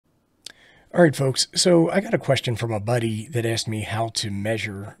All right, folks. So I got a question from a buddy that asked me how to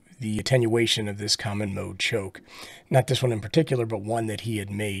measure the attenuation of this common mode choke. Not this one in particular, but one that he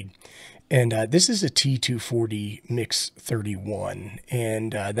had made. And this is a T240 Mix 31,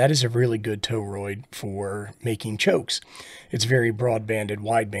 and that is a really good toroid for making chokes. It's very broad-banded,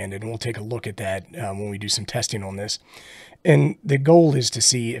 wide-banded, and we'll take a look at that when we do some testing on this. And the goal is to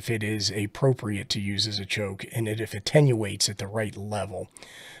see if it is appropriate to use as a choke and if it attenuates at the right level.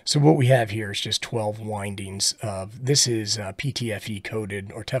 So what we have here is just 12 windings of, this is PTFE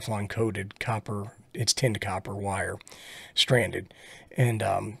coated or Teflon coated copper, it's tin to copper wire, stranded. And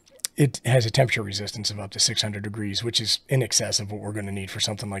it has a temperature resistance of up to 600 degrees, which is in excess of what we're going to need for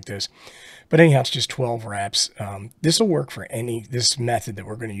something like this. But anyhow, it's just 12 wraps. This will work for this method that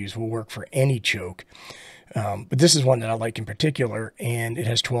we're going to use will work for any choke. But this is one that I like in particular, and it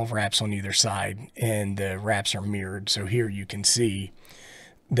has 12 wraps on either side, and the wraps are mirrored. So here you can see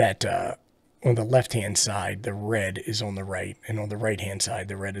that on the left-hand side, the red is on the right, and on the right-hand side,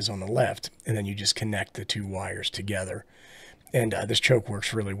 the red is on the left. And then you just connect the two wires together. And this choke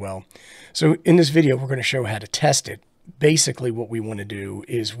works really well. So in this video, we're going to show how to test it. Basically, what we want to do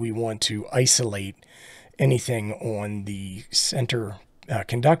is we want to isolate anything on the center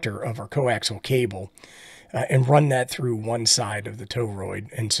conductor of our coaxial cable and run that through one side of the toroid.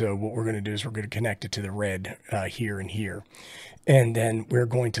 And so what we're going to do is we're going to connect it to the red here and here. And then we're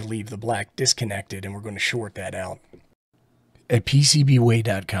going to leave the black disconnected, and we're going to short that out. At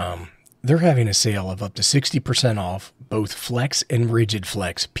PCBWay.com, they're having a sale of up to 60% off both Flex and Rigid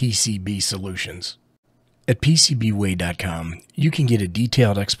Flex PCB solutions. At PCBWay.com, you can get a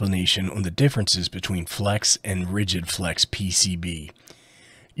detailed explanation on the differences between Flex and Rigid Flex PCB.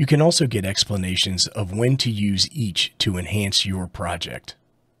 You can also get explanations of when to use each to enhance your project.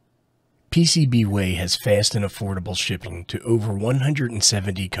 PCBWay has fast and affordable shipping to over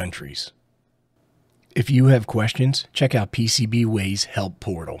 170 countries. If you have questions, check out PCBWay's help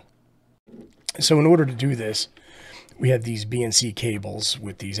portal. So in order to do this, we have these BNC cables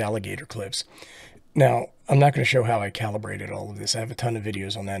with these alligator clips. Now, I'm not going to show how I calibrated all of this. I have a ton of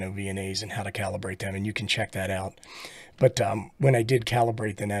videos on nano VNAs and how to calibrate them, and you can check that out. But when I did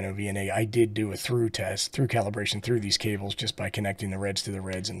calibrate the nano VNA, I did do a through test, through calibration through these cables, just by connecting the reds to the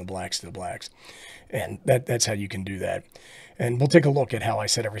reds and the blacks to the blacks. And that's how you can do that. And we'll take a look at how I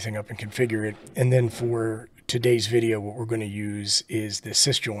set everything up and configure it. And then for today's video, what we're going to use is the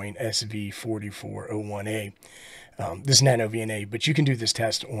SysJoint SV4401A. This nano VNA, but you can do this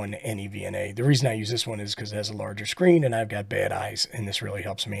test on any VNA. The reason I use this one is because it has a larger screen and I've got bad eyes, and this really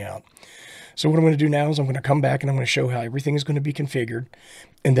helps me out. So what I'm going to do now is I'm going to come back and I'm going to show how everything is going to be configured,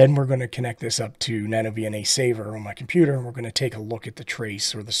 and then we're going to connect this up to Nano VNA Saver on my computer, and we're going to take a look at the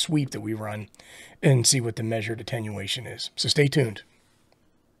trace or the sweep that we run and see what the measured attenuation is. So stay tuned.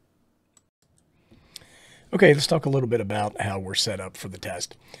 Okay, let's talk a little bit about how we're set up for the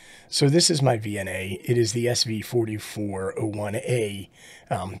test. So this is my VNA. It is the SV4401A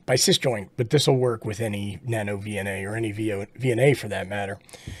by SysJoint, but this will work with any nano VNA or any VNA for that matter.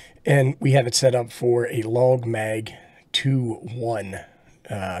 And we have it set up for a log mag 2.1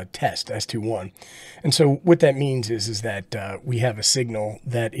 test, S21. And so what that means is that we have a signal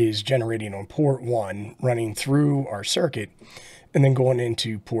that is generating on port 1, running through our circuit, and then going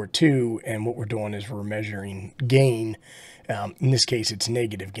into port 2, and what we're doing is we're measuring gain. In this case, it's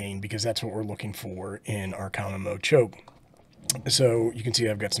negative gain, because that's what we're looking for in our common mode choke. So you can see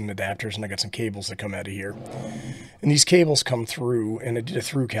I've got some adapters and I got some cables that come out of here. And these cables come through, and I did a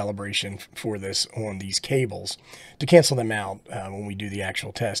through calibration for this on these cables to cancel them out when we do the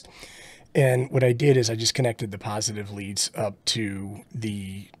actual test. And what I did is I just connected the positive leads up to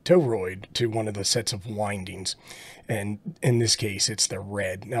the toroid, to one of the sets of windings. And in this case, it's the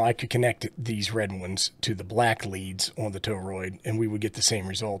red. Now I could connect these red ones to the black leads on the toroid, and we would get the same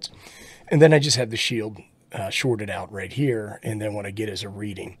results. And then I just had the shield shorted out right here, and then what I get is a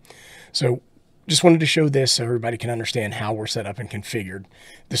reading. So just wanted to show this so everybody can understand how we're set up and configured.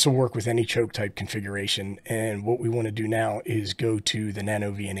 This will work with any choke type configuration, and what we want to do now is go to the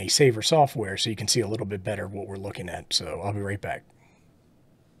Nano VNA Saver software so you can see a little bit better what we're looking at. So I'll be right back.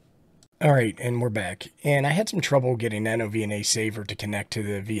 All right, and we're back. And I had some trouble getting Nano VNA Saver to connect to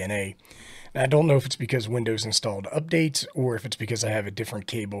the VNA. Now, I don't know if it's because Windows installed updates or if it's because I have a different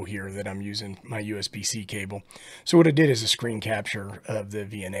cable here that I'm using, my USB-C cable. So what I did is a screen capture of the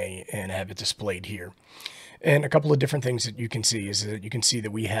VNA and I have it displayed here. And a couple of different things that you can see is that you can see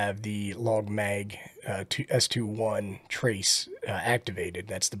that we have the log mag S21 trace activated.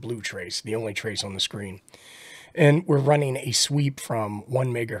 That's the blue trace, the only trace on the screen. And we're running a sweep from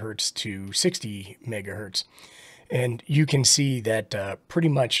 1 megahertz to 60 megahertz. And you can see that pretty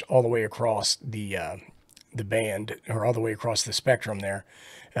much all the way across the band, or all the way across the spectrum there,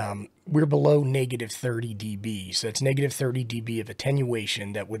 we're below negative 30 dB. So that's negative 30 dB of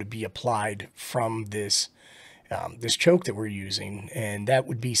attenuation that would be applied from this this choke that we're using, and that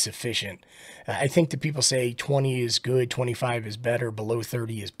would be sufficient. I think that people say 20 is good, 25 is better, below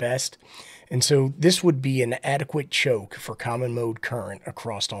 30 is best. And so this would be an adequate choke for common mode current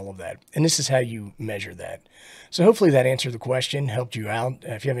across all of that. And this is how you measure that. So hopefully that answered the question, helped you out.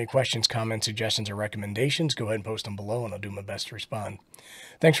 If you have any questions, comments, suggestions, or recommendations, go ahead and post them below and I'll do my best to respond.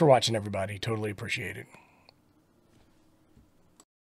 Thanks for watching, everybody. Totally appreciate it.